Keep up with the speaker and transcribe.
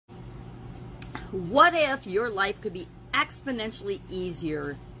What if your life could be exponentially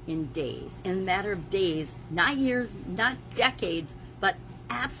easier in days, in a matter of days, not years, not decades, but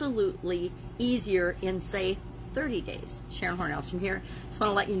absolutely easier in, say, 30 days. Sharon Horne-Ellstrom here. Just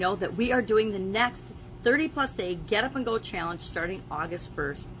want to let you know that we are doing the next 30-plus day Get Up and Go Challenge starting August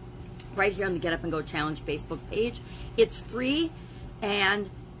 1st, right here on the Get Up and Go Challenge Facebook page. It's free, and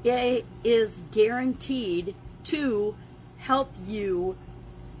it is guaranteed to help you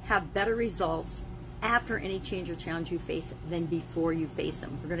have better results after any change or challenge you face than before you face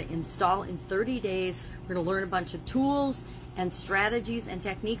them. We're going to install in 30 days. We're going to learn a bunch of tools and strategies and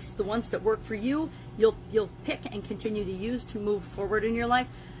techniques. The ones that work for you, you'll pick and continue to use to move forward in your life.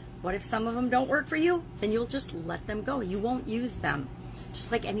 What if some of them don't work for you? Then you'll just let them go. You won't use them.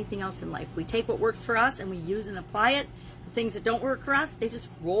 Just like anything else in life. We take what works for us and we use and apply it. The things that don't work for us, they just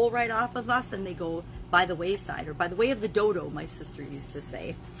roll right off of us and they go by the wayside, or by the way of the dodo, my sister used to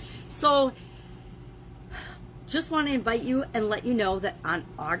say. So just want to invite you and let you know that on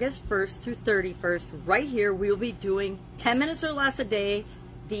August 1st through 31st, right here, we will be doing 10 minutes or less a day,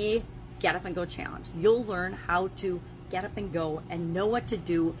 the Get Up and Go Challenge. You'll learn how to get up and go and know what to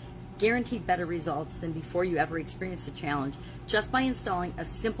do, guaranteed better results than before you ever experienced a challenge, just by installing a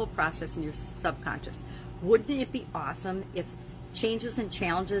simple process in your subconscious. Wouldn't it be awesome if changes and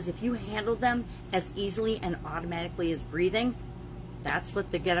challenges, if you handled them as easily and automatically as breathing? That's what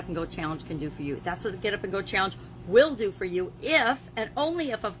the Get Up and Go Challenge can do for you. That's what the Get Up and Go Challenge will do for you if, and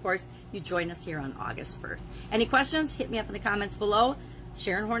only if, of course, you join us here on August 1st. Any questions? Hit me up in the comments below.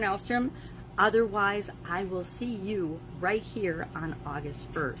 Sharon Horne-Ellstrom. Otherwise, I will see you right here on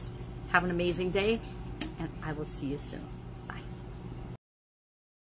August 1st. Have an amazing day, and I will see you soon.